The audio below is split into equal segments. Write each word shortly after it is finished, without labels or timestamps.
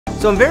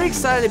So I'm very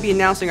excited to be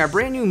announcing our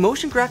brand new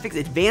Motion Graphics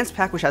Advanced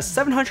Pack, which has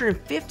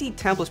 750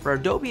 templates for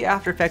Adobe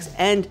After Effects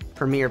and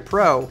Premiere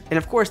Pro. And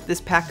of course,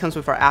 this pack comes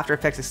with our After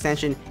Effects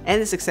extension,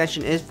 and this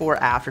extension is for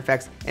After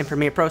Effects and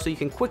Premiere Pro, so you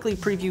can quickly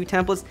preview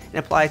templates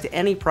and apply it to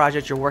any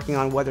project you're working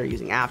on, whether you're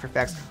using After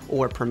Effects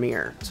or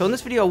Premiere. So in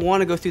this video, I want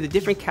to go through the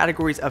different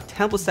categories of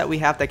templates that we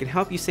have that can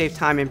help you save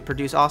time and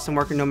produce awesome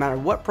work no matter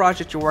what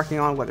project you're working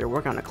on, whether you're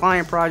working on a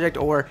client project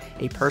or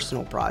a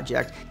personal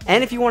project.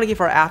 And if you want to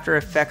give our After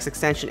Effects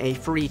extension a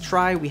free try,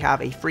 we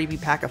have a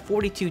freebie pack of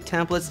 42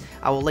 templates.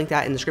 I will link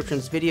that in the description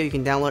of this video. You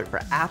can download it for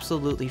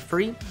absolutely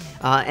free.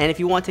 And if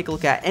you want to take a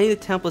look at any of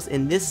the templates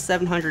in this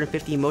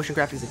 750 Motion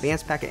Graphics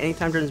Advanced Pack at any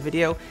time during this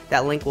video,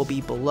 that link will be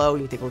below.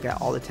 You can take a look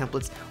at all the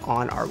templates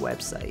on our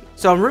website.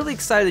 So I'm really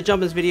excited to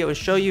jump in this video and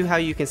show you how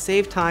you can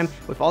save time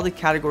with all the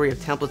category of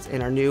templates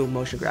in our new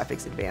Motion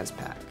Graphics Advanced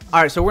Pack.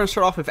 Alright, so we're going to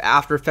start off with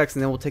After Effects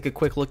and then we'll take a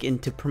quick look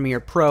into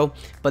Premiere Pro.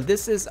 But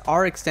this is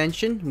our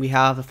extension. We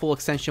have a full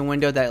extension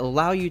window that will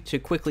allow you to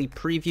quickly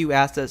preview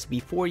assets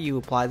before you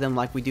apply them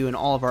like we do in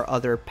all of our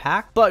other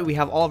packs. But we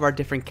have all of our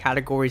different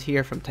categories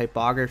here, from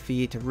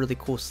typography to really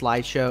cool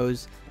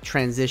slideshows,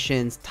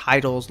 transitions,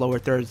 titles, lower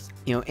thirds,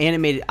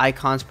 animated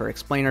icons for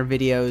explainer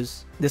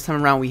videos. This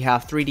time around we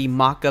have 3D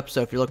mock-ups,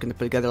 so if you're looking to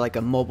put together like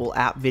a mobile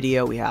app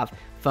video, we have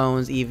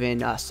phones,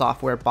 even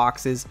software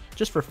boxes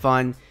just for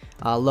fun.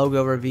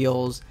 Logo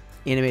reveals,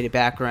 animated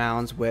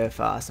backgrounds with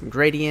some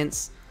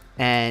gradients,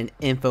 and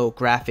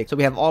infographics. So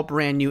we have all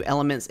brand new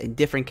elements in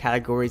different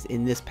categories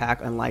in this pack,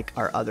 unlike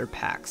our other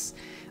packs.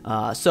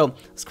 So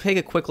let's take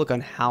a quick look on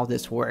how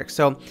this works.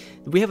 So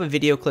we have a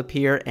video clip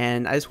here,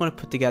 and I just want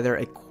to put together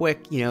a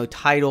quick,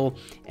 title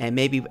and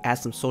maybe add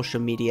some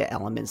social media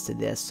elements to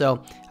this.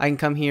 So I can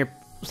come here,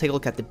 let's take a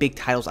look at the big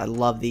titles. I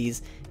love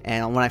these.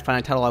 And when I find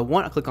a title I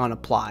want, I click on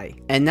apply.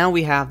 And now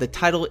we have the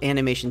title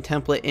animation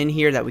template in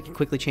here that we can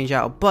quickly change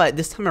out. But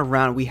this time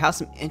around, we have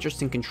some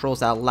interesting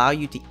controls that allow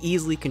you to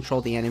easily control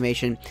the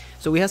animation.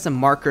 So we have some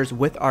markers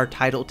with our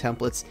title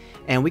templates,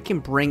 and we can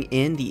bring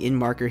in the in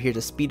marker here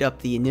to speed up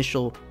the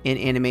initial in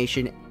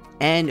animation,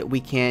 and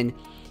we can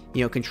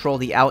control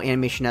the out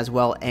animation as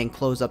well and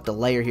close up the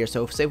layer here.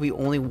 So say we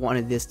only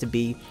wanted this to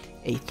be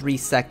a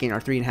 3-second or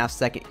 3.5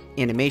 second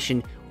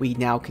animation, we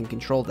now can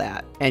control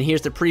that. And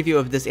here's the preview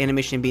of this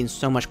animation being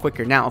so much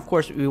quicker. Now, of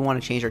course, we want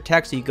to change our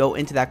text, so you go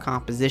into that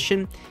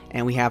composition,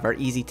 and we have our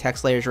easy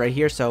text layers right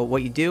here. So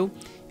what you do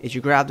is you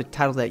grab the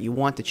title that you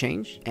want to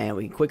change, and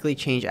we can quickly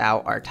change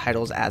out our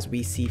titles as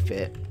we see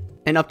fit.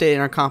 And updating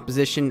our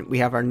composition, we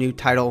have our new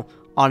title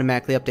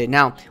automatically updated.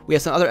 Now we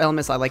have some other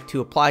elements I like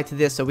to apply to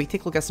this, so we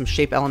take a look at some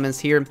shape elements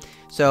here.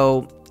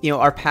 So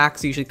our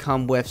packs usually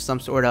come with some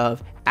sort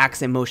of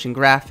accent motion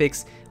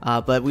graphics,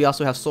 but we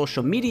also have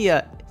social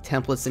media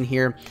templates in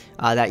here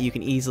that you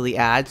can easily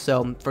add.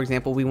 So for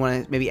example, we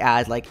want to maybe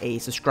add like a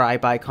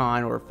subscribe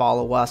icon or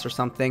follow us or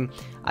something.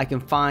 I can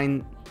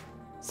find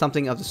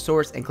something of the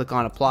source and click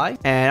on apply,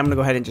 and I'm gonna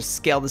go ahead and just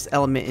scale this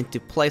element into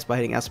place by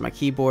hitting S on my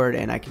keyboard,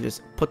 and I can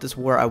just put this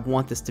where I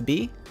want this to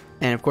be.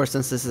 And of course,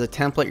 since this is a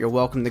template, you're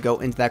welcome to go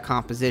into that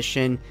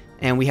composition,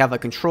 and we have a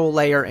control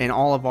layer in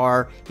all of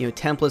our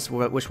templates,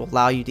 which will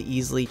allow you to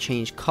easily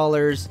change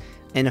colors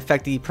and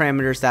affect the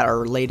parameters that are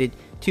related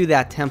to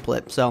that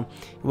template. So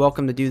you're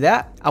welcome to do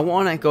that. I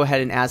want to go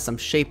ahead and add some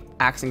shape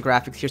accent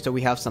graphics here, so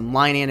we have some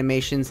line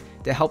animations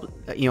to help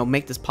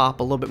make this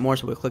pop a little bit more.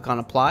 So we'll click on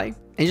apply,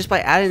 and just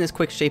by adding this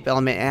quick shape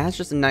element, it adds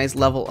just a nice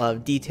level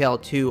of detail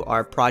to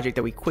our project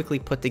that we quickly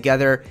put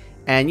together.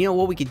 And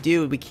what we could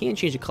do, we can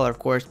change the color of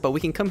course, but we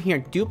can come here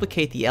and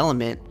duplicate the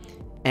element,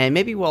 and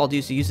maybe what I'll do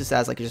is use this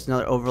as like just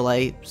another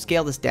overlay,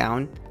 scale this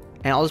down,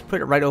 and I'll just put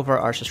it right over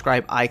our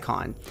subscribe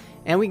icon.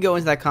 And we go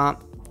into that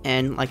comp,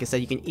 and like I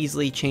said, you can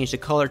easily change the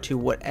color to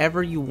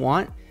whatever you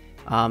want,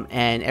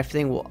 and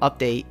everything will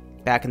update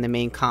back in the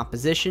main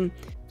composition.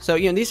 So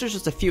these are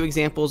just a few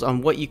examples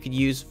on what you could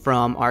use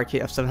from our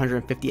kit of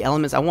 750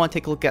 elements. I want to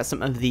take a look at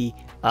some of the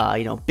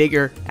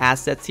bigger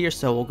assets here,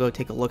 so we'll go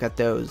take a look at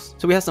those.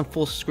 So we have some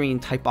full screen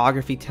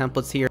typography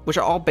templates here, which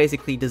are all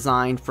basically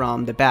designed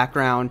from the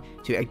background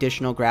to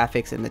additional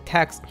graphics and the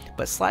text.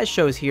 But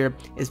slideshows here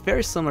is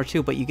very similar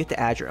too, but you get to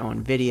add your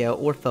own video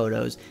or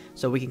photos.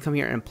 So we can come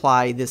here and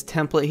apply this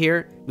template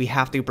here. We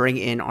have to bring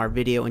in our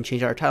video and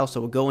change our title, so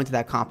we'll go into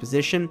that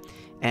composition,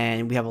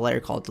 and we have a layer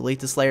called delete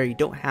this layer. You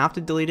don't have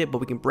to delete it, but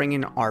we can bring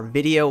in our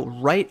video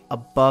right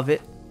above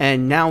it.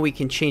 And now we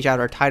can change out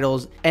our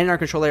titles. And in our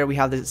control layer, we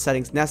have the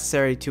settings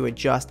necessary to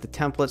adjust the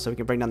template, so we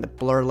can bring down the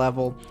blur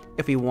level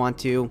if we want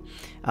to,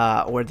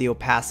 or the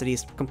opacity.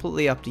 Is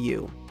completely up to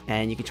you.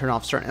 And you can turn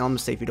off certain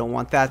elements. Say if you don't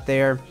want that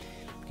there,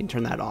 you can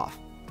turn that off.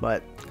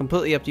 But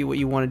completely up to you what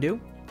you want to do.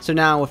 So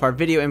now with our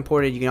video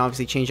imported, you can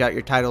obviously change out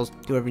your titles,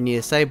 do whatever you need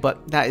to say,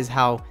 but that is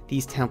how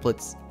these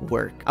templates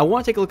work. I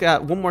want to take a look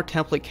at one more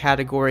template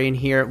category in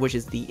here, which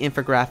is the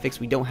infographics.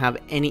 We don't have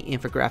any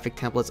infographic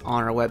templates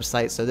on our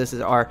website, so this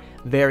is our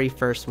very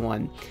first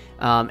one.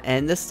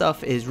 And this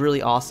stuff is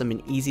really awesome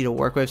and easy to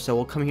work with. So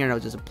we'll come here and I'll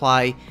just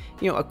apply,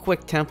 a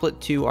quick template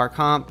to our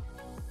comp.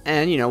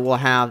 And we'll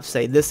have,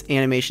 say, this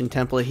animation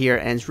template here,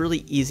 and it's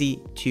really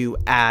easy to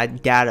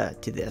add data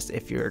to this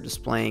if you're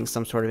displaying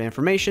some sort of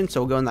information.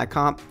 So we'll go in that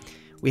comp.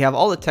 We have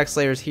all the text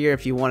layers here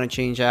if you want to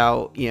change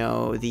out,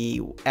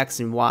 the X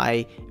and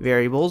Y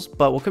variables,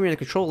 but we'll come here to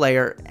the control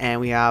layer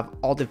and we have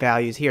all the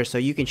values here. So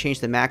you can change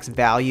the max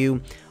value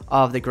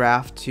of the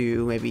graph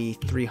to maybe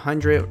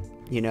 300,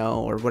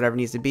 or whatever it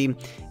needs to be, and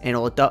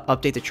it'll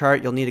update the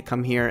chart. You'll need to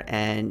come here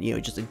and,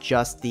 just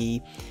adjust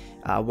the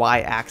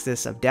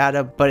y-axis of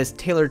data, but it's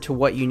tailored to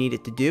what you need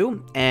it to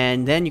do,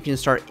 and then you can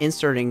start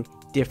inserting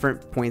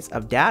different points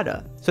of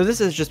data. So this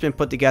has just been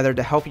put together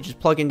to help you just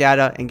plug in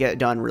data and get it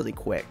done really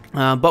quick.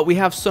 But we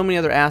have so many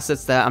other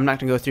assets that I'm not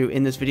going to go through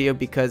in this video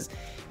because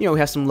we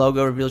have some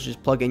logo reveals. You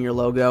just plug in your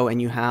logo and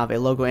you have a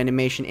logo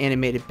animation,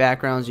 animated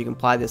backgrounds. You can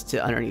apply this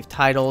to underneath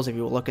titles if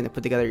you're looking to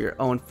put together your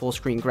own full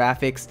screen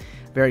graphics.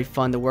 Very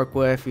fun to work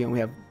with. We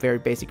have very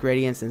basic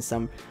gradients and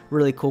some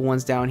really cool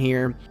ones down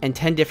here, and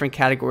 10 different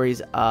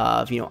categories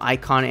of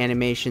icon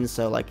animations.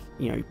 So like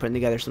you're putting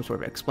together some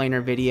sort of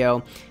explainer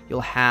video, you'll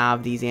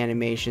have these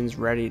animations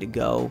ready to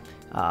go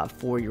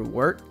for your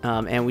work.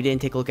 And we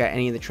didn't take a look at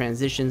any of the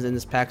transitions in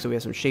this pack, so we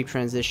have some shape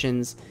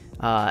transitions,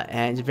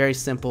 and it's very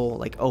simple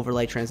like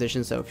overlay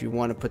transitions. So if you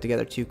want to put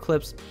together 2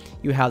 clips,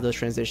 you have those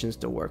transitions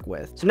to work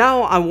with. So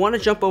now I want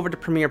to jump over to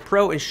Premiere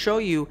Pro and show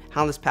you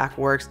how this pack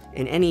works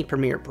in any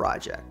Premiere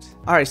project.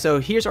 Alright, so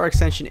here's our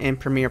extension in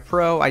Premiere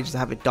Pro. I just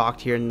have it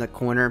docked here in the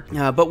corner.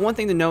 But one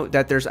thing to note,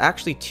 that there's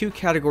actually 2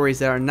 categories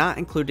that are not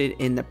included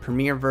in the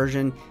Premiere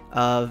version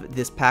of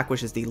this pack,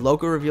 which is the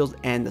logo reveals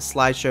and the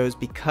slideshows,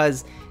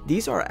 because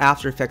these are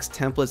After Effects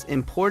templates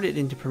imported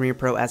into Premiere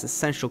Pro as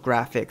essential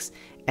graphics,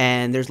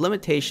 and there's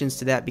limitations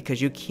to that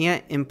because you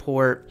can't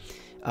import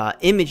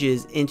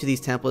images into these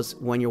templates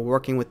when you're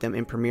working with them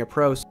in Premiere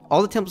Pro. So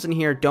all the templates in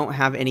here don't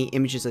have any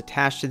images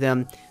attached to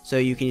them, so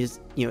you can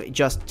just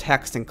adjust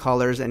text and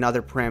colors and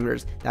other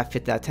parameters that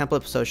fit that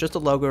template. So it's just the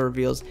logo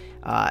reveals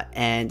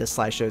and the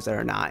slideshows that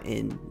are not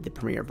in the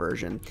Premiere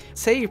version.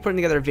 Say you're putting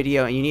together a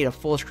video and you need a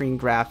full screen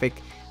graphic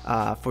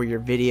for your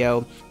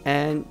video,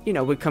 and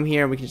we come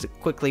here and we can just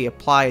quickly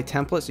apply a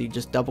template. So you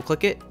just double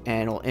click it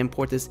and it'll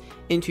import this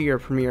into your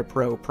Premiere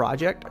Pro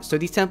project. So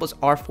these templates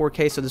are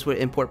 4K, so this would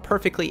import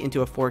perfectly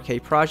into a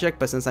 4K project,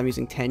 but since I'm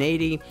using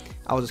 1080,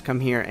 I'll just come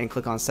here and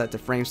click on set to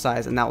frame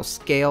size, and that will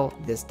scale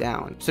this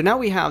down. So now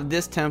we have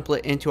this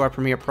template into our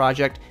Premiere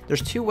project.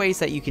 There's 2 ways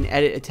that you can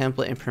edit a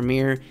template in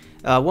Premiere.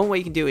 One way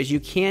you can do is you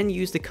can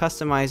use the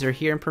customizer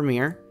here in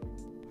Premiere.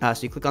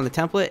 So you click on the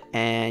template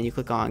and you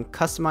click on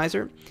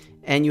customizer,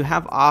 and you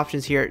have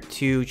options here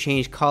to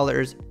change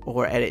colors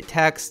or edit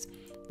text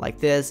like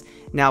this.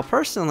 Now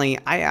personally,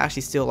 I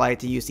actually still like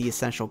to use the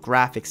essential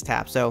graphics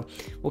tab. So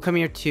we'll come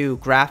here to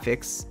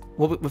graphics.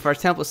 With our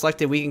template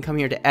selected, we can come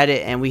here to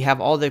edit, and we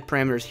have all the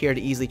parameters here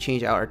to easily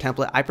change out our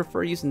template. I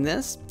prefer using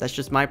this, that's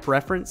just my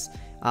preference,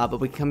 but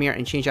we can come here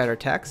and change out our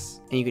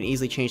text, and you can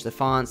easily change the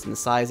fonts and the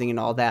sizing and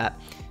all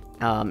that.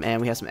 And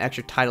we have some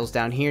extra titles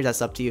down here.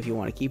 That's up to you if you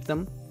want to keep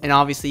them. And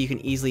obviously you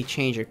can easily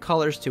change your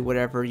colors to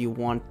whatever you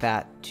want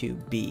that to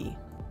be.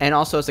 And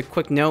also, as a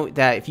quick note,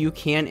 that if you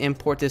can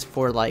import this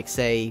for like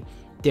say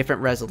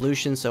different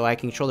resolutions, so I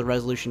can control the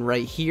resolution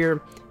right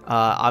here.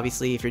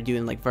 Obviously if you're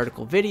doing like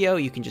vertical video,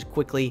 you can just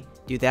quickly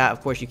do that.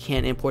 Of course you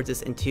can't import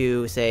this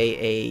into say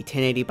a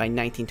 1080 by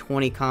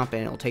 1920 comp,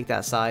 and it'll take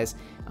that size,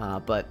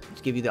 but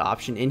to give you the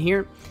option in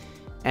here.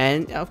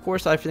 And of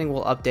course everything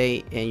will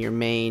update in your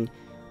main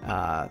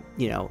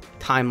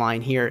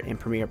timeline here in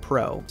Premiere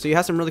Pro. So you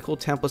have some really cool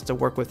templates to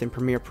work with in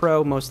Premiere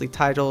Pro, mostly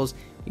titles.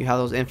 You have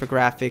those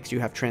infographics, you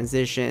have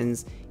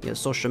transitions,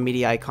 social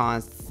media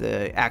icons,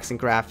 the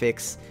accent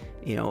graphics,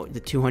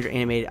 the 200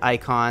 animated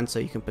icons, so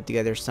you can put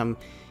together some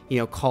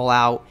call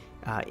out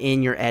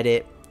in your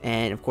edit,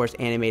 and of course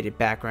animated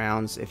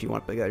backgrounds if you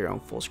want to put together your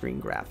own full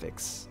screen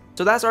graphics.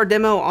 So that's our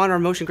demo on our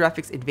Motion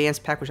Graphics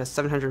Advanced pack, which has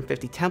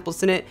 750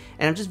 templates in it,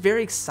 and I'm just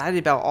very excited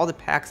about all the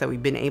packs that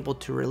we've been able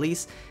to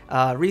release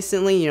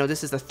recently.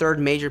 This is the 3rd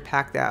major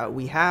pack that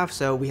we have.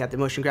 So we have the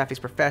Motion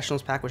Graphics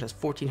Professionals pack, which has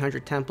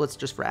 1,400 templates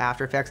just for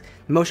After Effects,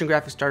 the Motion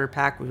Graphics Starter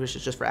pack, which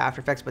is just for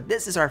After Effects, but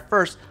this is our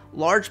first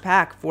large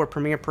pack for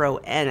Premiere Pro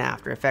and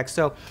After Effects.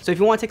 So if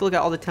you want to take a look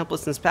at all the templates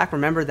in this pack,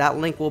 remember that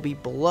link will be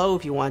below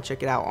if you want to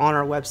check it out on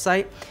our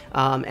website,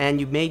 and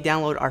you may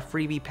download our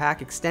freebie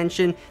pack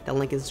extension. The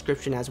link in the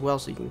description as well,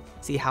 so you can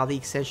see how the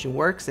extension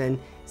works and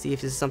see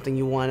if this is something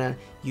you want to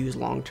use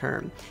long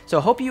term. So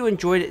I hope you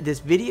enjoyed this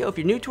video. If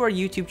you're new to our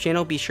YouTube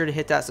channel, be sure to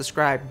hit that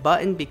subscribe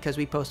button, because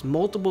we post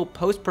multiple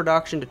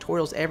post-production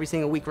tutorials every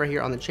single week right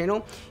here on the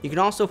channel. You can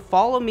also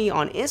follow me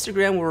on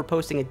Instagram, where we're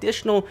posting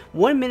additional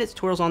 1-minute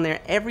tutorials on there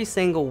every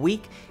single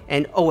week.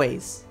 And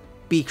always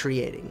be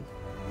creating.